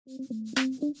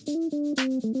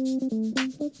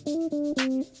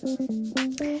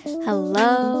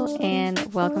Hello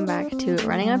and welcome back to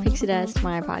Running on Pixie Dust,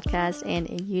 my podcast and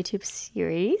a YouTube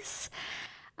series.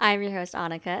 I'm your host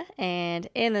Annika, and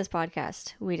in this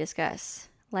podcast we discuss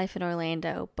life in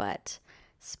Orlando, but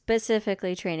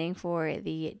specifically training for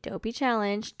the Dopey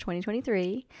Challenge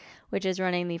 2023, which is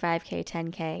running the 5K,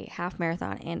 10K, half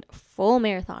marathon, and full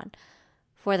marathon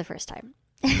for the first time.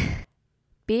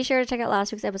 Be sure to check out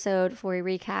last week's episode for a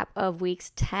recap of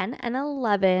weeks 10 and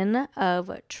 11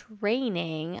 of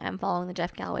training. I'm following the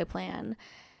Jeff Galloway plan.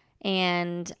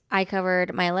 And I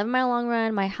covered my 11-mile long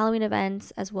run, my Halloween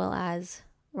events, as well as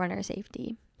runner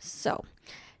safety. So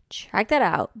check that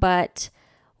out. But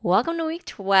welcome to week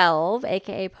 12,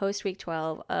 aka post week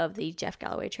 12 of the Jeff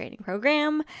Galloway training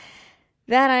program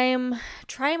that I'm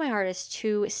trying my hardest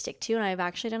to stick to. And I've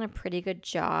actually done a pretty good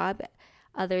job,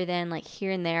 other than like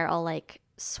here and there, I'll like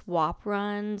swap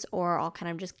runs or I'll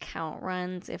kind of just count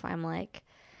runs if I'm like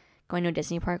going to a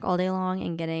Disney park all day long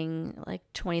and getting like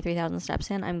 23,000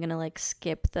 steps in. I'm going to like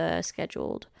skip the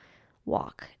scheduled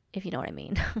walk, if you know what I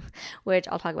mean, which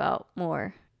I'll talk about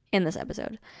more in this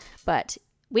episode. But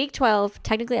week 12,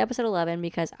 technically episode 11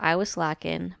 because I was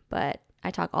slacking, but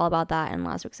I talk all about that in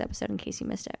last week's episode in case you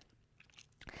missed it.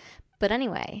 But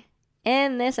anyway,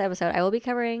 in this episode, I will be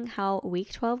covering how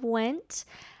week 12 went.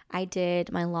 I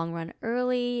did my long run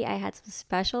early. I had some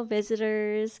special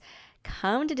visitors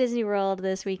come to Disney World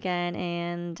this weekend,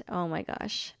 and oh my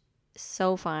gosh,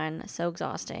 so fun, so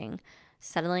exhausting.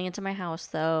 Settling into my house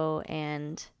though,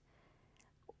 and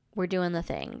we're doing the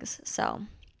things. So,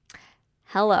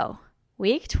 hello,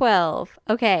 week 12.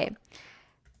 Okay,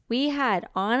 we had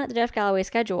on the Jeff Galloway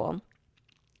schedule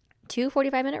 2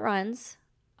 45-minute runs,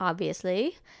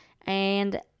 obviously,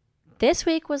 and this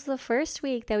week was the first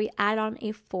week that we add on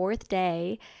a fourth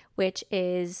day, which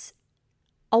is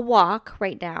a walk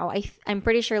right now. I'm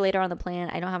pretty sure later on the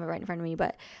plan, I don't have it right in front of me,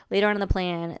 but later on in the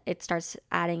plan, it starts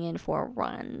adding in 4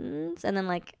 runs and then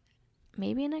like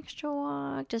maybe an extra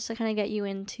walk just to kind of get you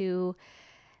into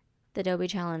the Dopey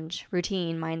Challenge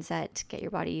routine mindset, get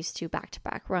your body used to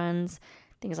back-to-back runs,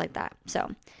 things like that.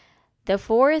 So the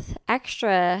fourth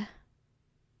extra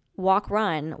walk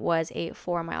run was a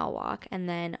 4-mile walk, and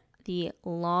then the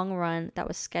long run that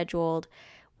was scheduled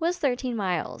was 13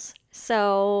 miles.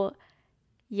 So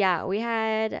yeah, we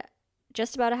had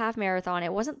just about a half marathon.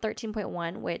 It wasn't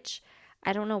 13.1, which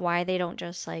I don't know why they don't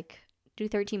just like do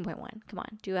 13.1. Come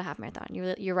on, do a half marathon.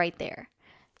 You're right there.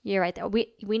 You're right there.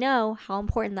 We know how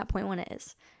important that 0.1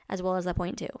 is, as well as that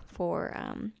 0.2 for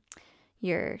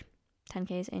your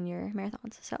 10Ks and your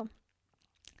marathons. So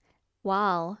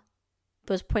while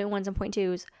those 0.1s and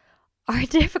 0.2s are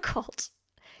difficult,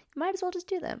 you might as well just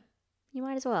do them. You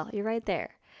might as well. You're right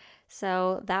there.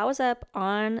 So that was up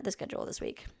on the schedule this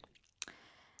week,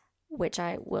 which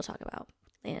I will talk about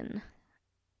in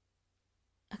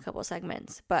a couple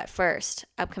segments. But first,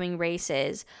 upcoming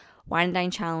races: Wine and Dine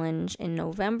Challenge in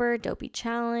November, Dopey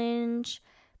Challenge,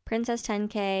 Princess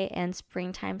 10K, and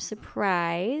Springtime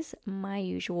Surprise, my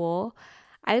usual.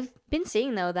 I've been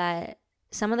seeing, though, that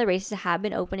some of the races have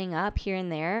been opening up here and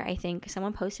there. I think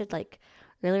someone posted like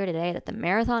earlier today that the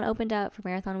marathon opened up for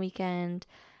marathon weekend.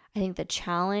 I think the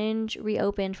challenge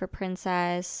reopened for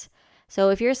Princess. So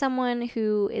if you're someone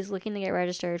who is looking to get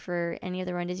registered for any of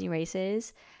the Run Disney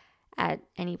races at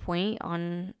any point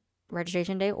on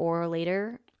registration day or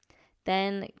later,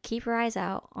 then keep your eyes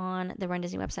out on the Run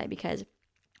Disney website because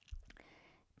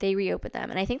they reopened them.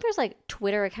 And I think there's like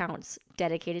Twitter accounts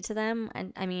dedicated to them.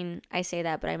 And I mean, I say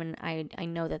that, but I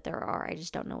know that there are. I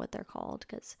just don't know what they're called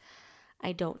because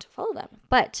I don't follow them.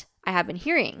 But I have been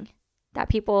hearing that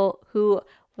people who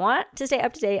want to stay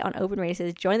up to date on open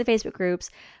races join the Facebook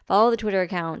groups, follow the Twitter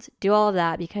accounts, do all of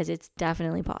that because it's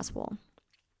definitely possible.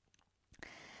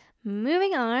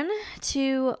 Moving on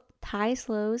to highs,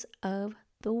 lows of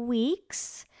the week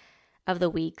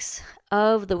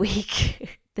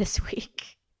this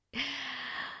week.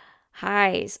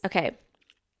 Highs. Okay.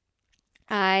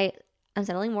 I'm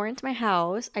settling more into my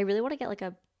house. I really want to get like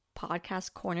a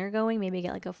podcast corner going, maybe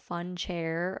get like a fun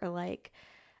chair or like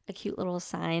a cute little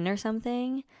sign or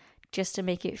something just to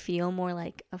make it feel more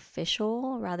like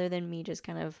official rather than me just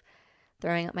kind of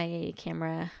throwing up my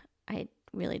camera. I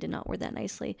really did not word that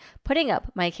nicely. Putting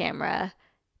up my camera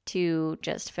to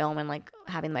just film and like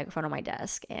having the microphone on my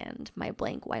desk and my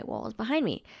blank white walls behind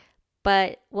me.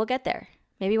 But we'll get there.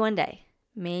 Maybe one day.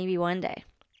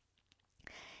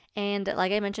 And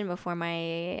like I mentioned before,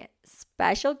 my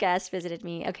special guest visited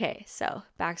me. Okay, so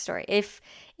backstory. If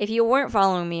you weren't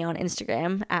following me on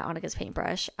Instagram at Annika's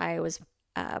Paintbrush, I was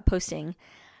posting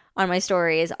on my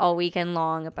stories all weekend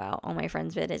long about all my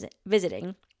friends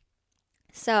visiting.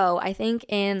 So I think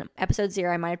in episode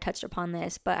 0, I might have touched upon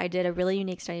this, but I did a really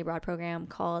unique study abroad program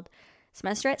called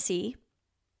Semester at Sea.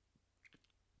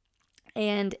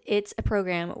 And it's a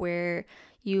program where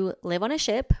you live on a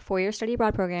ship for your study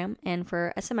abroad program and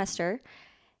for a semester,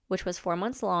 which was 4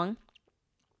 months long.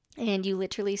 And you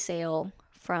literally sail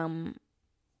from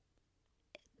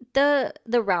the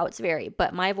routes vary,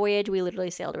 but my voyage, we literally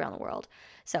sailed around the world.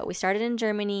 So we started in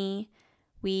Germany.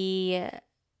 We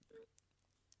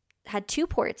had 2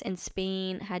 ports in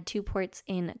Spain, had 2 ports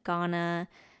in Ghana,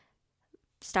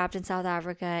 stopped in South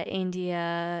Africa,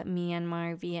 India,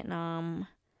 Myanmar, Vietnam,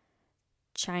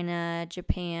 China,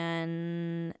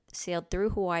 Japan, sailed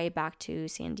through Hawaii back to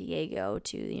San Diego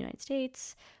to the United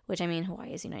States, which I mean,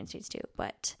 Hawaii is the United States too,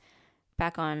 but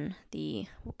back on the,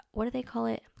 what do they call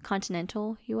it?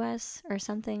 Continental US or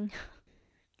something?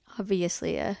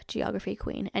 Obviously a geography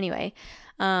queen. Anyway,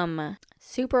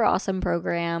 super awesome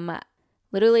program.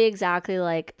 Literally exactly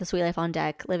like the Sweet Life on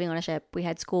Deck, living on a ship. We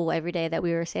had school every day that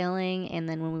we were sailing, and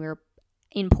then when we were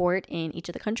in port in each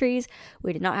of the countries,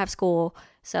 we did not have school.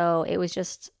 So it was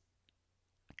just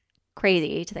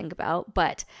crazy to think about.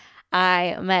 But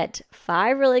I met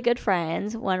 5 really good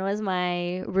friends. One was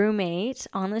my roommate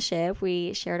on the ship.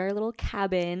 We shared our little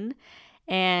cabin,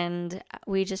 and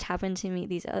we just happened to meet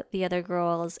the other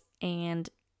girls and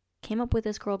came up with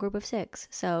this girl group of 6.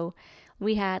 So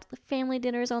we had family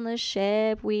dinners on the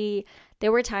ship.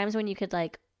 There were times when you could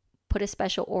like put a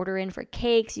special order in for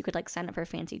cakes. You could like sign up for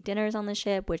fancy dinners on the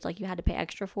ship, which like you had to pay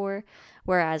extra for.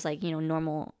 Whereas like, you know,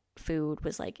 normal food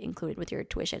was like included with your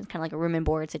tuition. It's kind of like a room and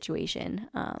board situation.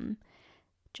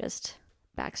 Just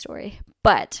backstory.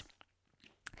 But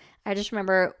I just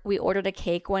remember we ordered a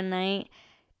cake one night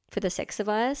for the 6 of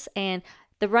us. And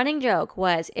the running joke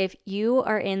was, if you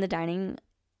are in the dining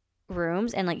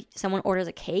rooms and like someone orders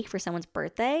a cake for someone's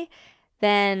birthday,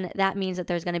 then that means that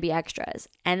there's going to be extras.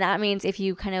 And that means if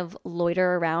you kind of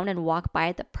loiter around and walk by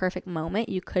at the perfect moment,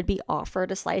 you could be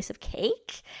offered a slice of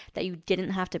cake that you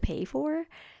didn't have to pay for.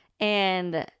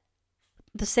 And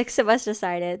the 6 of us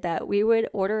decided that we would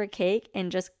order a cake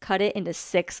and just cut it into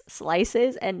 6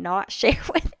 slices and not share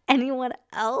with anyone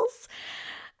else.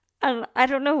 And I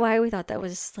don't know why we thought that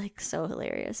was like so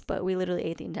hilarious, but we literally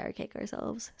ate the entire cake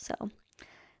ourselves. So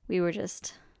we were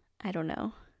just, I don't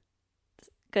know.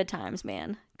 Good times,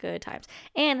 man. Good times.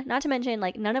 And not to mention,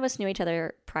 like, none of us knew each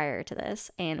other prior to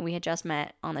this, and we had just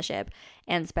met on the ship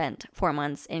and spent 4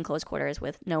 months in close quarters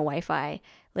with no Wi-Fi,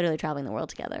 literally traveling the world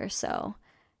together. So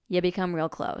you become real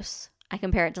close. I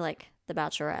compare it to, like, The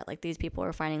Bachelorette. Like, these people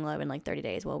were finding love in, like, 30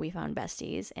 days. Well, we found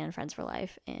besties and friends for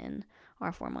life in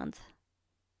our 4-month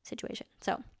situation.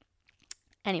 So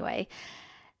anyway,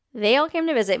 they all came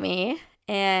to visit me,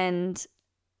 and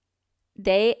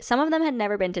some of them had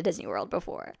never been to Disney World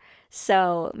before.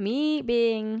 So me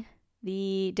being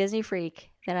the Disney freak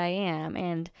that I am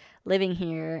and living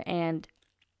here and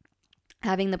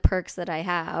having the perks that I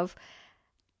have,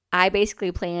 I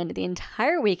basically planned the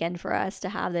entire weekend for us to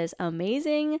have this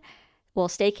amazing, well,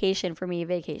 staycation for me,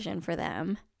 vacation for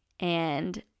them.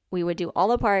 And we would do all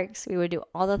the parks, we would do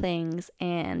all the things,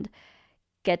 and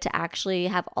get to actually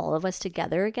have all of us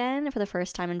together again for the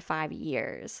first time in 5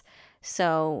 years.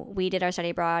 So we did our study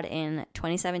abroad in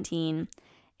 2017.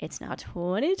 It's now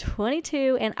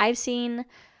 2022, and I've seen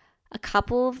a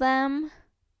couple of them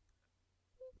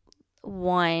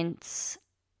once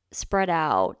spread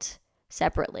out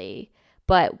separately,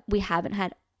 but we haven't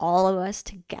had all of us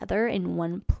together in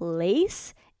one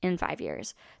place in 5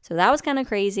 years. So that was kind of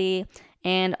crazy,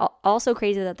 and also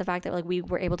crazy that the fact that like we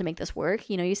were able to make this work.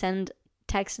 You know, you send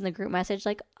text in the group message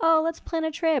like, oh, let's plan a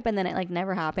trip, and then it like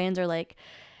never happens, or like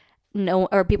no,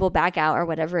 or people back out or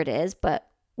whatever it is. But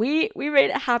we made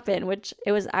it happen, which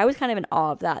I was kind of in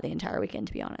awe of that the entire weekend,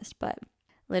 to be honest. But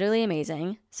literally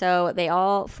amazing. So they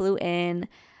all flew in.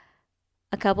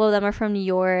 A couple of them are from New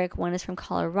York, one is from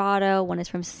Colorado, one is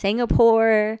from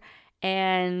Singapore,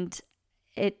 and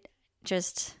I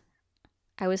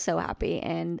was so happy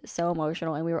and so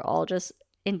emotional, and we were all just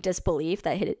in disbelief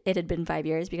that it had been 5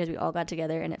 years, because we all got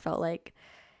together and it felt like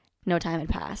no time had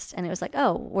passed. And it was like,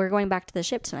 oh, we're going back to the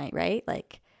ship tonight, right?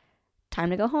 Like, time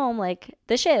to go home, like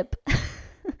the ship.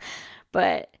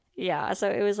 But yeah, so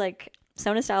it was like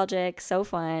so nostalgic, so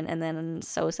fun, and then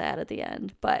so sad at the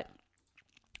end. But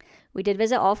we did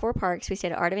visit all 4 parks. We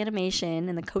stayed at Art of Animation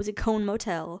and the Cozy Cone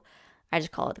Motel. I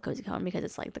just call it the Cozy Cone because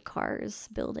it's like the Cars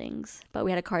buildings. But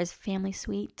we had a Cars family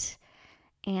suite,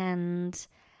 and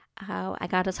I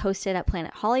got us hosted at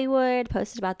Planet Hollywood,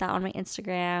 posted about that on my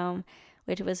Instagram,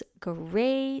 which was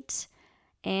great,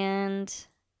 and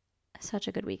such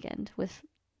a good weekend with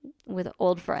with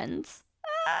old friends.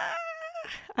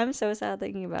 I'm so sad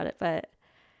thinking about it, but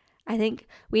I think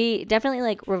we definitely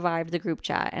like revived the group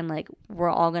chat, and like we're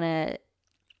all gonna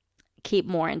keep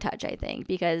more in touch, I think,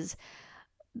 because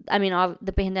I mean,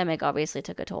 the pandemic obviously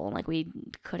took a toll, and like we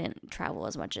couldn't travel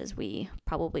as much as we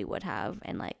probably would have,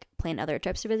 and like plan other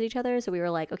trips to visit each other. So we were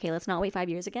like, okay, let's not wait 5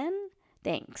 years again.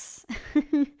 Thanks.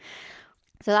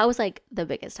 So that was like the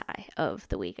biggest high of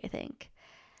the week, I think.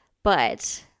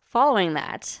 But following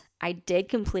that, I did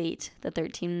complete the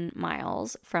 13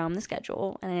 miles from the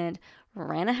schedule and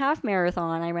ran a half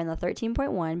marathon. I ran the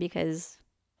 13.1 because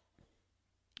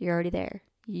you're already there.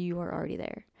 You are already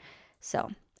there. So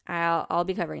I'll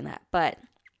be covering that. But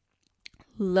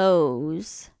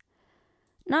lows,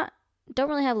 don't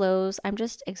really have lows. I'm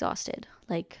just exhausted.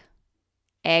 Like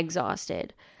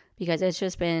exhausted because it's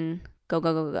just been go,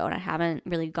 go, go, go. And I haven't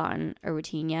really gotten a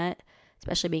routine yet,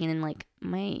 especially being in like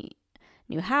my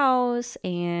new house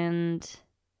and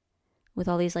with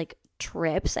all these like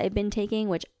trips I've been taking,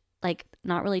 which like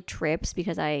not really trips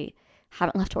because I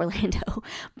haven't left Orlando,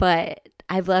 but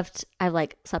I've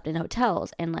like slept in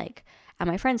hotels and like at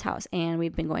my friend's house, and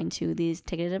we've been going to these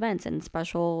ticketed events and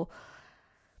special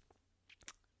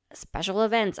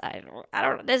events. I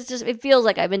don't know. It's just, it feels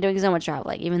like I've been doing so much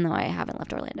traveling, even though I haven't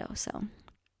left Orlando. So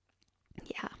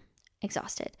yeah,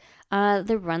 exhausted.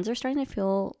 The runs are starting to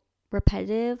feel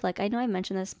repetitive. Like I know I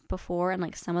mentioned this before, and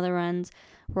like some of the runs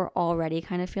were already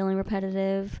kind of feeling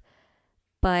repetitive,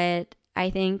 but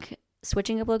I think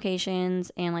switching up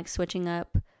locations and like switching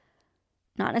up,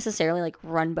 not necessarily like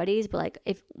run buddies, but like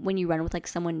when you run with like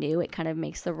someone new, it kind of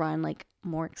makes the run like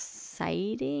more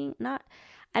exciting.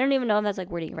 I don't even know if that's like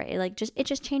wording right. It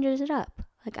just changes it up.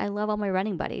 Like I love all my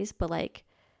running buddies, but like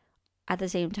at the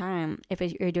same time, if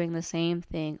you're doing the same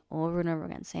thing over and over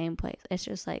again, same place, it's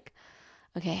just like,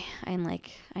 okay, I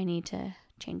need to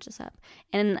change this up.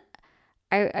 And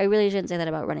I really shouldn't say that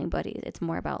about running buddies. It's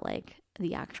more about like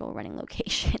the actual running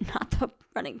location, not the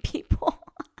running people.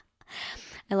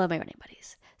 I love my running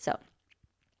buddies. So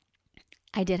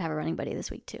I did have a running buddy this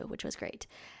week too, which was great.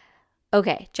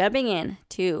 Okay, jumping in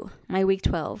to my week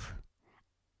 12,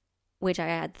 which I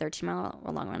had 13-mile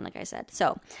long run, like I said.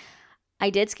 So I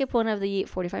did skip one of the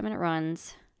 45-minute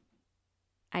runs.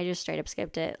 I just straight up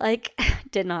skipped it. Like,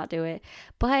 did not do it.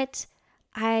 But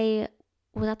I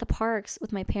was at the parks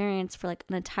with my parents for like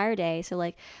an entire day. So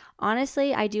like,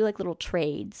 honestly, I do like little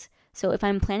trades. So if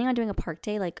I'm planning on doing a park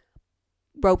day, like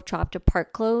rope drop to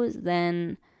park close,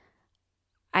 then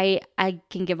I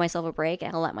can give myself a break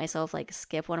and I'll let myself like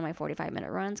skip one of my 45-minute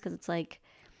runs, because it's like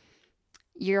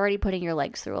you're already putting your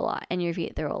legs through a lot and your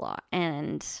feet through a lot.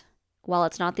 And while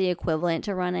it's not the equivalent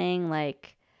to running,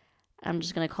 like I'm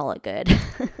just going to call it good.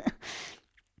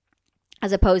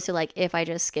 As opposed to like if I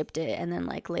just skipped it and then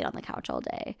like laid on the couch all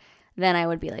day, then I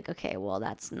would be like, okay, well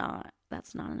that's not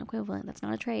an equivalent. That's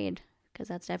not a trade, because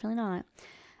that's definitely not.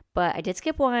 But I did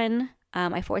skip one.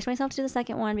 I forced myself to do the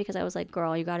second one because I was like,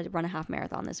 girl, you got to run a half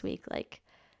marathon this week. Like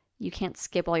you can't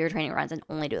skip all your training runs and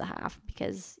only do the half,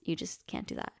 because you just can't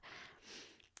do that.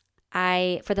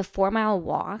 For the 4-mile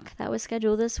walk that was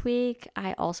scheduled this week,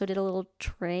 I also did a little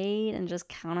trade and just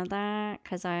counted that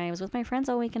because I was with my friends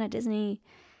all weekend at Disney,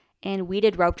 and we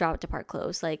did rope drop to park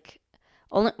close. Like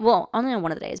only on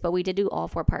one of the days, but we did do all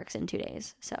 4 parks in 2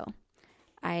 days. So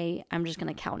I'm just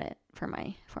going to count it for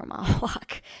my 4-mile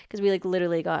walk, because we like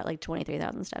literally got like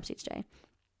 23,000 steps each day.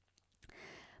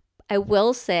 I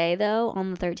will say though,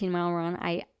 on the 13-mile run,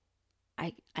 I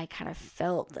kind of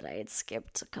felt that I had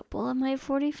skipped a couple of my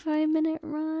 45-minute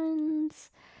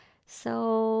runs.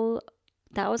 So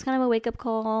that was kind of a wake-up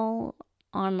call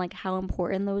on like how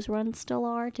important those runs still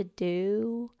are to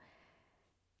do.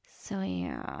 So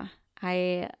yeah,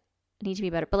 I need to be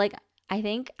better. But like I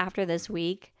think after this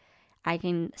week, I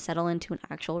can settle into an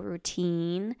actual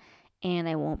routine, and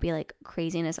I won't be like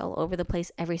craziness all over the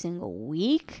place every single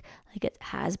week like it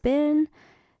has been.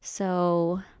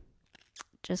 So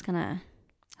just gonna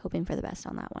hoping for the best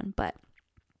on that one. But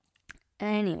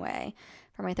anyway,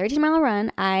 for my 13-mile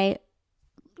run, I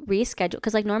rescheduled,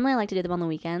 because like normally I like to do them on the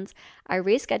weekends. I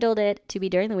rescheduled it to be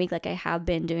during the week like I have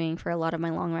been doing for a lot of my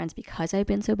long runs, because I've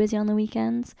been so busy on the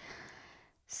weekends.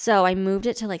 So I moved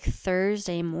it to like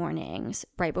Thursday mornings,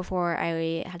 right before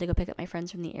I had to go pick up my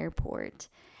friends from the airport.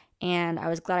 And I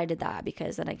was glad I did that,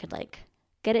 because then I could like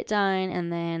get it done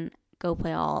and then go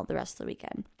play all the rest of the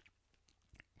weekend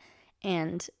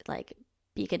and like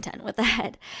be content with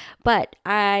that. But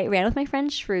I ran with my friend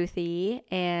Shruthi,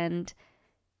 and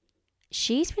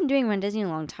she's been doing Run Disney a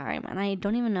long time, and I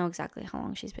don't even know exactly how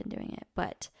long she's been doing it,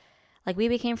 but like we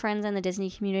became friends in the Disney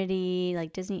community,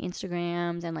 like Disney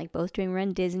Instagrams, and like both doing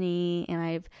Run Disney. And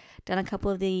I've done a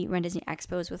couple of the Run Disney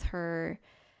expos with her.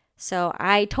 So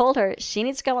I told her she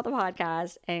needs to come on the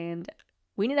podcast and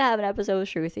we need to have an episode with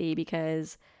Shruti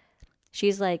because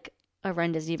she's like a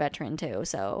Run Disney veteran too.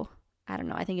 So I don't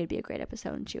know. I think it'd be a great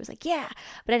episode. And she was like, yeah.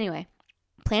 But anyway,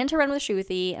 planned to run with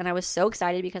Shruti, and I was so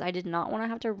excited because I did not want to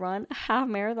have to run a half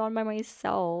marathon by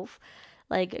myself.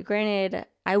 Like, granted,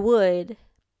 I would,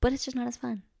 but it's just not as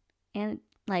fun. And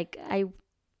like, I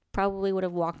probably would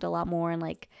have walked a lot more and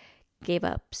like gave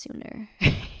up sooner.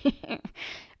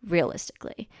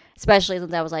 Realistically, especially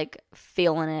since I was like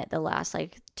feeling it the last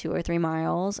like 2 or 3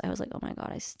 miles. I was like, oh my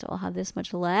god, I still have this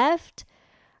much left.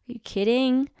 Are you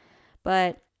kidding?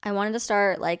 But I wanted to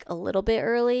start like a little bit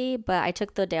early, but I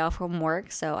took the day off from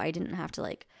work, so I didn't have to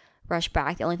like rush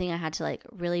back. The only thing I had to like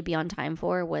really be on time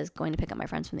for was going to pick up my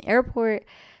friends from the airport.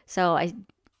 So I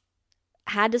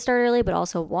had to start early, but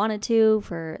also wanted to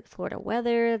for Florida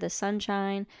weather, the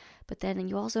sunshine. But then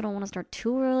you also don't want to start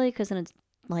too early because then it's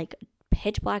like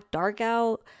pitch black dark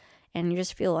out and you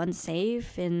just feel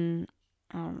unsafe. And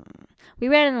we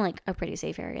ran in like a pretty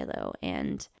safe area though,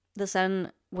 and the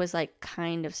sun was like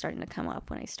kind of starting to come up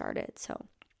when I started. So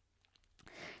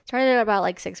started at about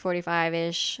like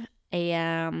 6:45ish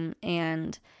a.m.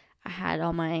 and I had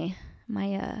all my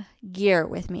gear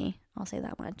with me, I'll say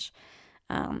that much.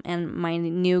 And my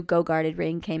new Go Guarded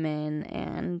ring came in,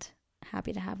 and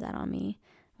happy to have that on me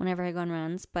whenever I go on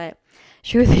runs. But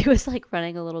Shruti was like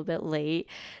running a little bit late,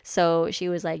 so she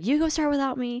was like, you go start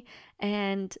without me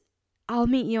and I'll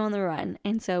meet you on the run.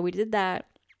 And so we did that.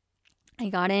 I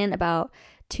got in about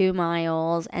 2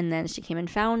 miles, and then she came and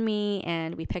found me,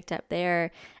 and we picked up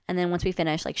there. And then once we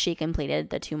finished, like, she completed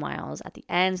the 2 miles at the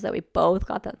end, so that we both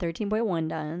got that 13.1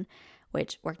 done,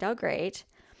 which worked out great.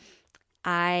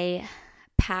 I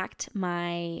packed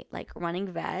my like running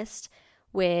vest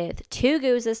with 2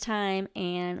 goos this time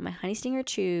and my Honey Stinger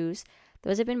chews.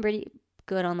 Those have been pretty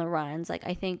good on the runs. Like,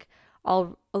 I think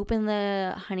I'll open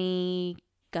the honey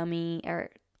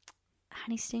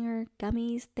Stinger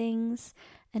gummies things,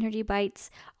 energy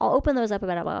bites. I'll open those up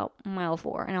about mile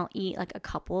 4, and I'll eat like a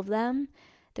couple of them.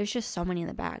 There's just so many in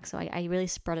the bag, so I really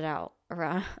spread it out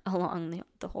around along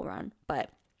the whole run. But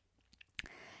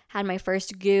had my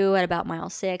first goo at about mile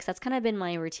 6. That's kind of been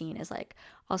my routine, is like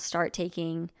I'll start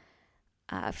taking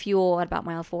fuel at about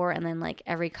mile 4, and then like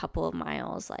every couple of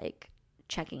miles, like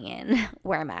checking in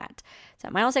where I'm at. So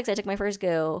at mile 6, I took my first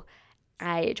goo.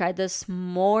 I tried the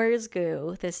s'mores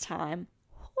goo this time.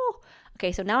 Whew.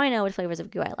 Okay, so now I know what flavors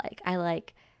of goo I like. I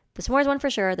like the s'mores one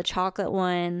for sure, the chocolate one,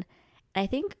 and I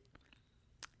think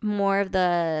more of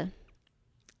the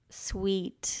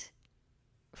sweet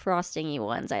frosting-y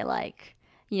ones I like.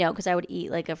 You know, because I would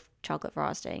eat like a chocolate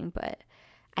frosting, but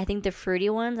I think the fruity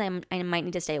ones I might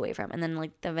need to stay away from. And then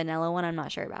like the vanilla one I'm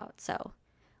not sure about. So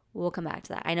we'll come back to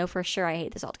that. I know for sure I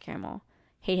hate the salted caramel.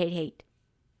 Hate.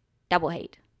 Double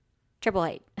hate. Triple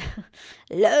hate.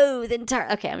 Loathe entire.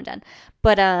 Okay, I'm done.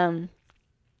 But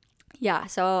yeah,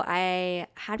 so I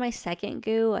had my second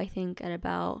goo, I think, at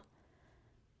about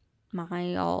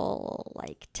mile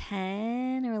like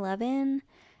 10 or 11.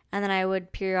 And then I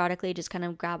would periodically just kind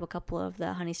of grab a couple of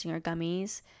the Honey Stinger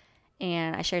gummies.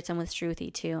 And I shared some with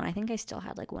Shruti too. And I think I still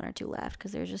had like 1 or 2 left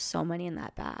because there's just so many in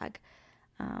that bag.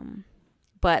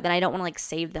 But then I don't want to like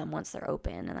save them once they're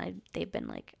open. And they've been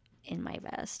like in my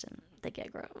vest and they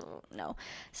get gross. No.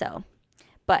 So,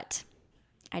 but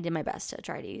I did my best to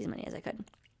try to eat as many as I could.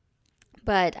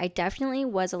 But I definitely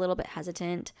was a little bit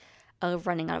hesitant of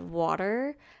running out of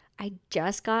water. I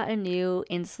just got a new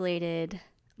insulated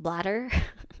bladder.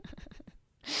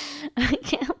 I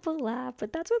can't laugh,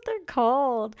 but that's what they're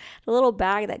called. The little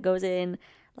bag that goes in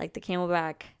like the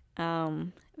Camelback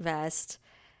vest.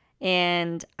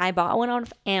 And I bought one on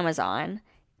Amazon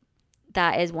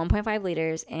that is 1.5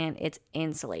 liters and it's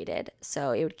insulated.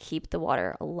 So it would keep the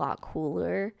water a lot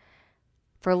cooler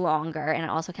for longer. And it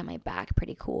also kept my back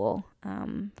pretty cool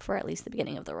for at least the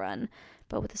beginning of the run.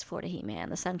 But with this Florida heat, man,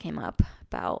 the sun came up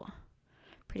about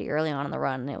pretty early on in the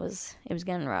run. It was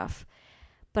getting rough.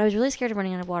 But I was really scared of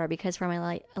running out of water because for my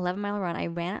like 11-mile run, I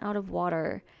ran out of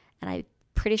water, and I'm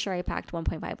pretty sure I packed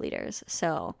 1.5 liters.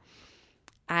 So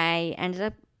I ended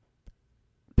up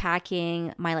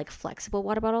packing my like flexible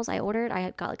water bottles I ordered.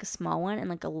 I got like a small one and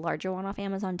like a larger one off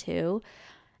Amazon too.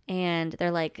 And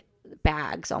they're like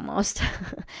bags almost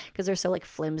because they're so like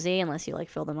flimsy unless you like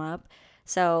fill them up.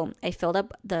 So I filled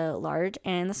up the large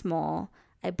and the small.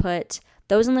 I put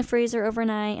those in the freezer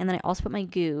overnight, and then I also put my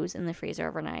goos in the freezer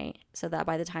overnight so that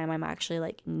by the time I'm actually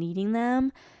like needing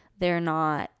them, they're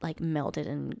not like melted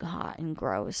and hot and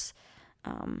gross,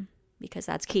 because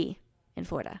that's key. in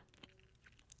Florida.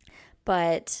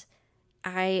 But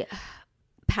I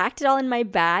packed it all in my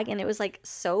bag, and it was like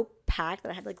so packed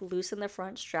that I had like loosened the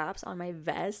front straps on my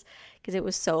vest because it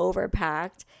was so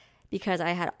overpacked because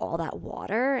I had all that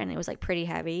water and it was like pretty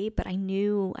heavy. But I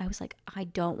was like, I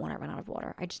don't want to run out of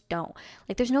water. I just don't.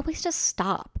 Like, there's no place to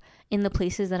stop in the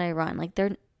places that I run. Like,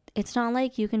 it's not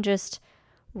like you can just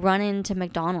run into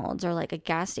McDonald's or like a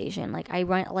gas station. Like, I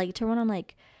like to run on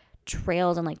like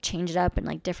trails and like change it up in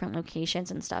like different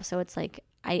locations and stuff. So it's like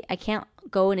I can't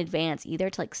go in advance either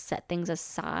to like set things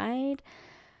aside.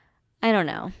 I don't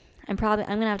know. I'm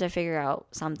gonna have to figure out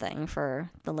something for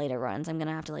the later runs. I'm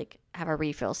gonna have to like have a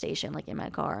refill station like in my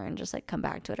car and just like come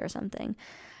back to it or something.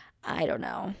 I don't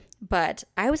know. But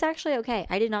I was actually okay.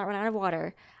 I did not run out of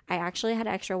water. I actually had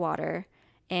extra water.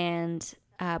 And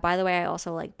by the way, I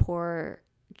also like pour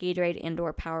Gatorade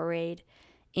and/or Powerade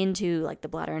into like the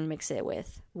bladder and mix it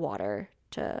with water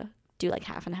to do like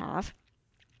half and half.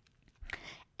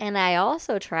 And I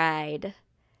also tried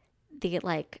the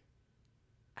like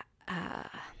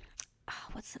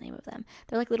what's the name of them?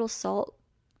 They're like little salt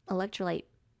electrolyte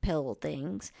pill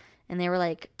things. And they were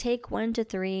like, take 1 to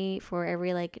 3 for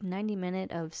every like 90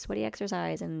 minute of sweaty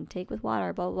exercise and take with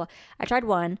water, blah, blah, blah. I tried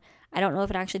one. I don't know if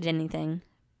it actually did anything,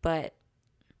 but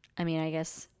I mean, I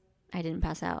guess I didn't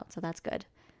pass out, so that's good.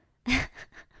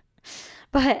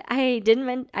 But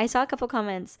I saw a couple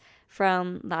comments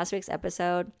from last week's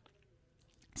episode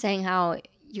saying how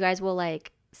you guys will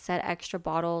like set extra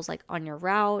bottles like on your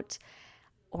route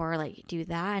or like do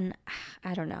that. And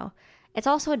I don't know. It's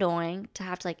also annoying to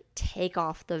have to like take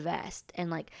off the vest and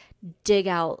like dig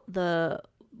out the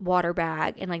water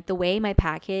bag. And like the way my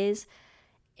pack is,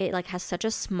 it like has such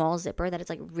a small zipper that it's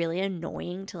like really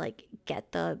annoying to like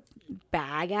get the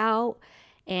bag out.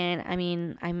 And I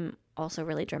mean, I'm also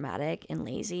really dramatic and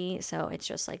lazy. So it's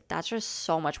just like, that's just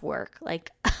so much work.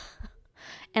 Like,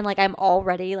 and like I'm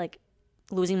already like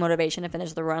losing motivation to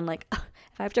finish the run. Like,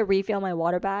 if I have to refill my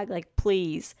water bag, like,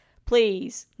 please,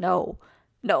 no.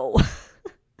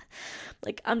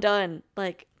 Like, I'm done.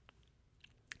 Like,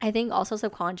 I think also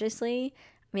subconsciously,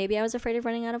 maybe I was afraid of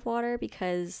running out of water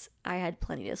because I had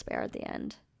plenty to spare at the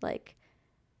end. Like,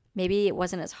 maybe it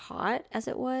wasn't as hot as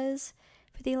it was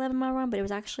for the 11-mile run, but it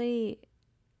was actually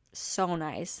so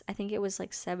nice. I think it was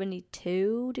like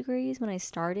 72 degrees when I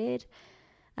started.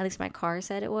 At least my car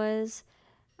said it was.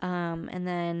 And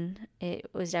then it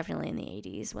was definitely in the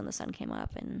 80s when the sun came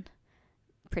up and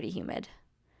pretty humid.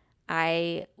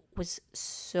 I was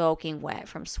soaking wet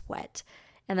from sweat.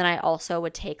 And then I also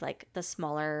would take like the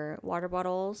smaller water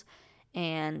bottles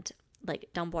and like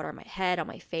dump water on my head, on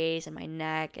my face, and my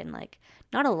neck, and like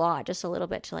not a lot, just a little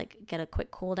bit to like get a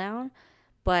quick cool down.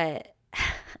 But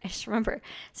I just remember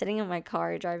sitting in my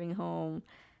car driving home,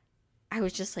 I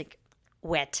was just like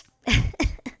wet.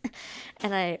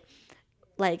 And I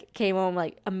like came home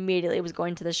like immediately was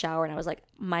going to the shower, and I was like,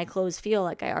 my clothes feel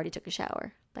like I already took a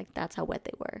shower. Like, that's how wet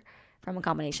they were from a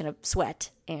combination of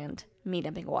sweat and me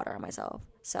dumping water on myself.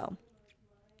 So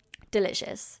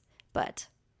delicious. But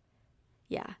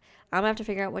yeah, I'm gonna have to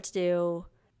figure out what to do.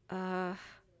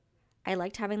 I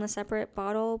liked having the separate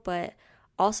bottle, but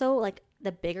also like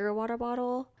the bigger water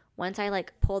bottle, once I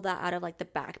like pulled that out of like the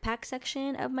backpack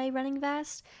section of my running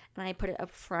vest and I put it up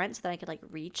front so that I could like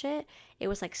reach it, it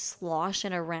was like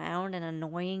sloshing around and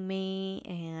annoying me.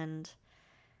 And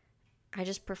I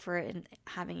just prefer it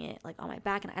having it like on my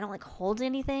back, and I don't like hold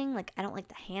anything. Like, I don't like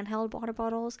the handheld water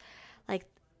bottles. Like,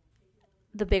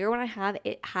 the bigger one I have,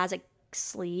 it has a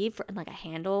sleeve and like a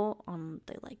handle on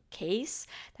the like case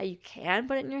that you can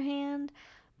put it in your hand.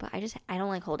 But I don't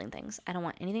like holding things. I don't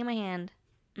want anything in my hand.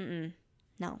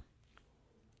 No.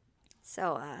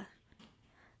 So,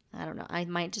 I don't know. I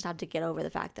might just have to get over the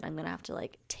fact that I'm going to have to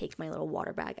like take my little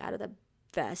water bag out of the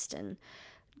vest and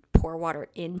pour water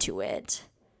into it.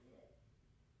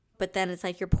 But then it's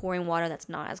like you're pouring water that's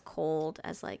not as cold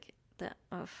as like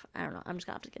I don't know. I'm just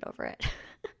going to have to get over it.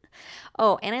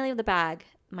 Oh, and I leave the bag,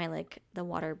 the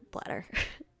water bladder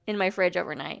in my fridge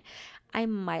overnight. I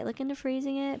might look into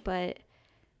freezing it, but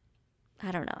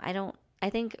I don't know. I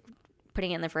think putting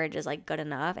it in the fridge is like good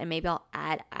enough, and maybe I'll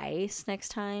add ice next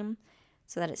time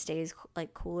so that it stays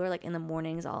like cooler. Like in the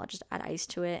mornings, I'll just add ice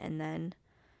to it and then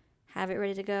have it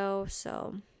ready to go.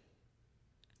 So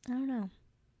I don't know.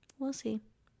 We'll see.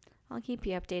 I'll keep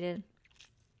you updated.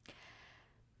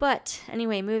 But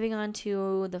anyway, moving on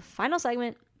to the final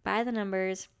segment, by the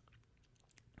numbers,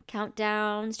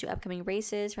 countdowns to upcoming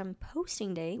races from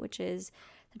posting date, which is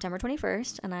September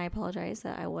 21st. And I apologize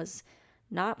that I was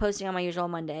not posting on my usual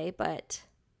Monday, but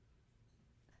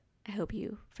I hope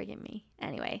you forgive me.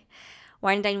 Anyway,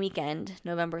 Wine and Dine Weekend,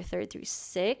 November 3rd through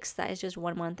 6th. That is just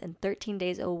 1 month and 13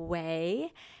 days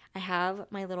away. I have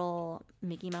my little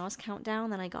Mickey Mouse countdown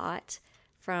that I got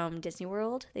from Disney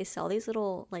World. They sell these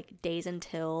little like days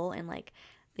until, and like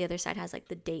the other side has like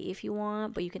the date if you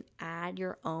want, but you can add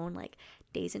your own like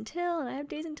days until, and I have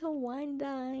days until Wine and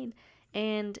Dine.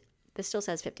 And this still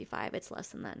says 55. It's less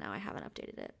than that now. I haven't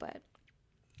updated it, but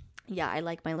yeah, I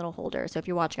like my little holder. So if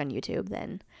you're watching on YouTube,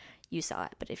 then you saw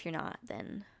it. But if you're not,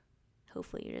 then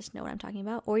hopefully you just know what I'm talking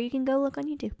about. Or you can go look on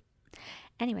YouTube.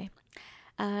 Anyway,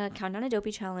 Countdown to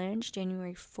Dopey Challenge,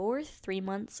 January 4th, 3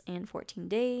 months and 14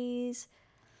 days.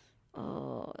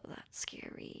 Oh, that's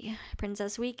scary.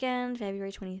 Princess Weekend,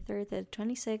 February 23rd to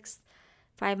 26th,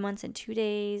 5 months and 2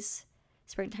 days.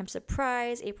 Springtime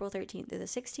Surprise, April 13th through the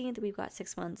 16th. We've got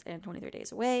 6 months and 23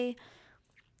 days away.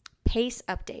 Pace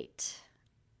update.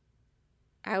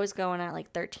 I was going at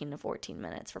like 13 to 14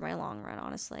 minutes for my long run,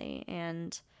 honestly.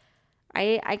 And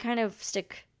I kind of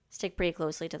stick pretty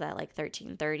closely to that, like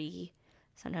 13:30,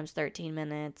 sometimes 13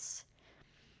 minutes.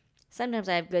 Sometimes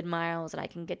I have good miles and I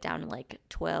can get down to like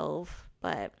 12.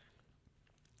 But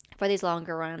for these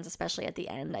longer runs, especially at the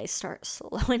end, I start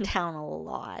slowing down a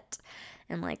lot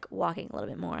and like walking a little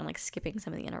bit more and like skipping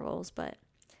some of the intervals. But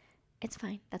it's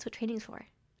fine. That's what training's for.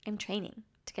 I'm training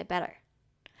to get better.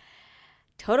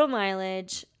 Total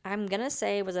mileage, I'm going to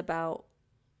say, was about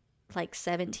like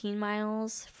 17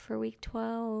 miles for week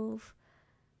 12.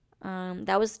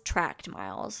 That was tracked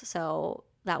miles, so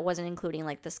that wasn't including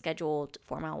like the scheduled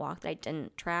 4-mile walk that I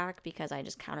didn't track because I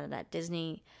just counted it at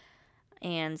Disney,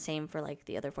 and same for like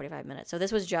the other 45 minutes. So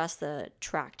this was just the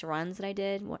tracked runs that I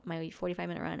did, my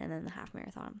 45-minute run and then the half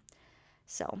marathon.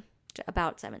 So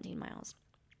about 17 miles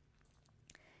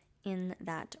in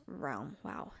that realm.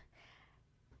 Wow.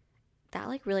 That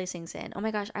like really sinks in. Oh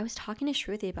my gosh, I was talking to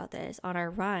Shruti about this on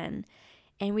our run,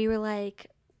 and we were like,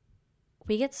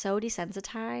 we get so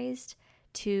desensitized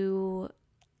to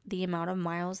the amount of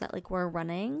miles that like we're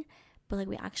running, but like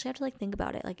we actually have to like think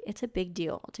about it. Like it's a big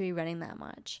deal to be running that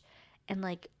much. And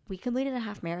like we completed a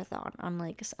half marathon on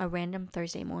like a random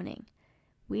Thursday morning.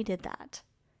 We did that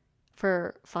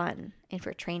for fun and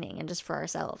for training and just for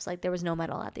ourselves. Like there was no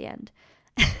medal at the end.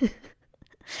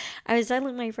 I was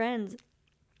telling my friends,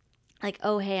 like,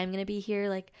 oh, hey, I'm going to be here,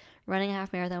 like, running a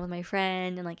half marathon with my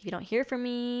friend, and, like, if you don't hear from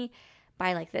me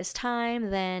by, like, this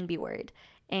time, then be worried.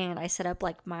 And I set up,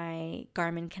 like, my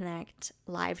Garmin Connect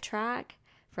live track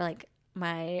for, like,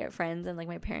 my friends and, like,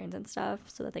 my parents and stuff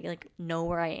so that they can, like, know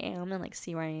where I am and, like,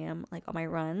 see where I am, like, on my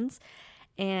runs.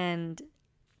 And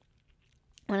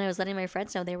when I was letting my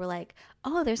friends know, they were like,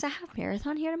 oh, there's a half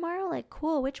marathon here tomorrow? Like,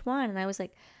 cool, which one? And I was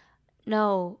like,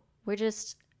 no, we're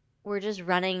just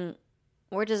running...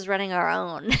 We're just running our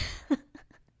own.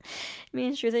 Me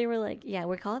and Shruti were like, yeah,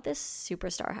 we call it this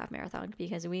superstar half marathon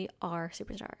because we are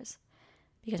superstars.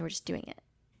 Because we're just doing it.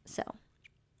 So,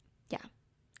 yeah,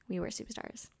 we were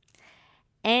superstars.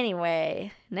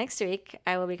 Anyway, next week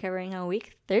I will be covering how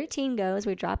week 13 goes.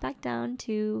 We drop back down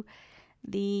to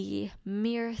the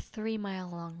mere 3-mile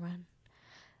long run,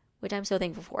 which I'm so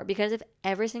thankful for. Because if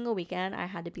every single weekend I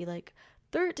had to be like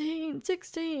 13,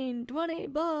 16, 20,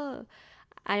 blah,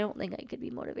 I don't think I could be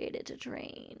motivated to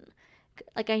train.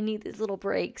 Like, I need these little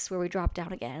breaks where we drop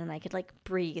down again and I could, like,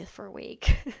 breathe for a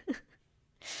week.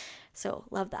 So,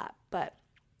 love that. But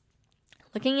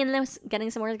looking into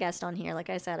getting some more guests on here. Like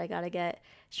I said, I got to get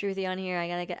Shruti on here. I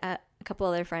got to get a couple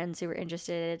other friends who were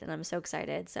interested, and I'm so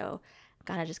excited. So,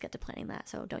 got to just get to planning that.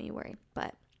 So, don't you worry.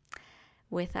 But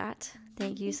with that,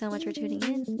 thank you so much for tuning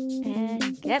in,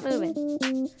 and get moving.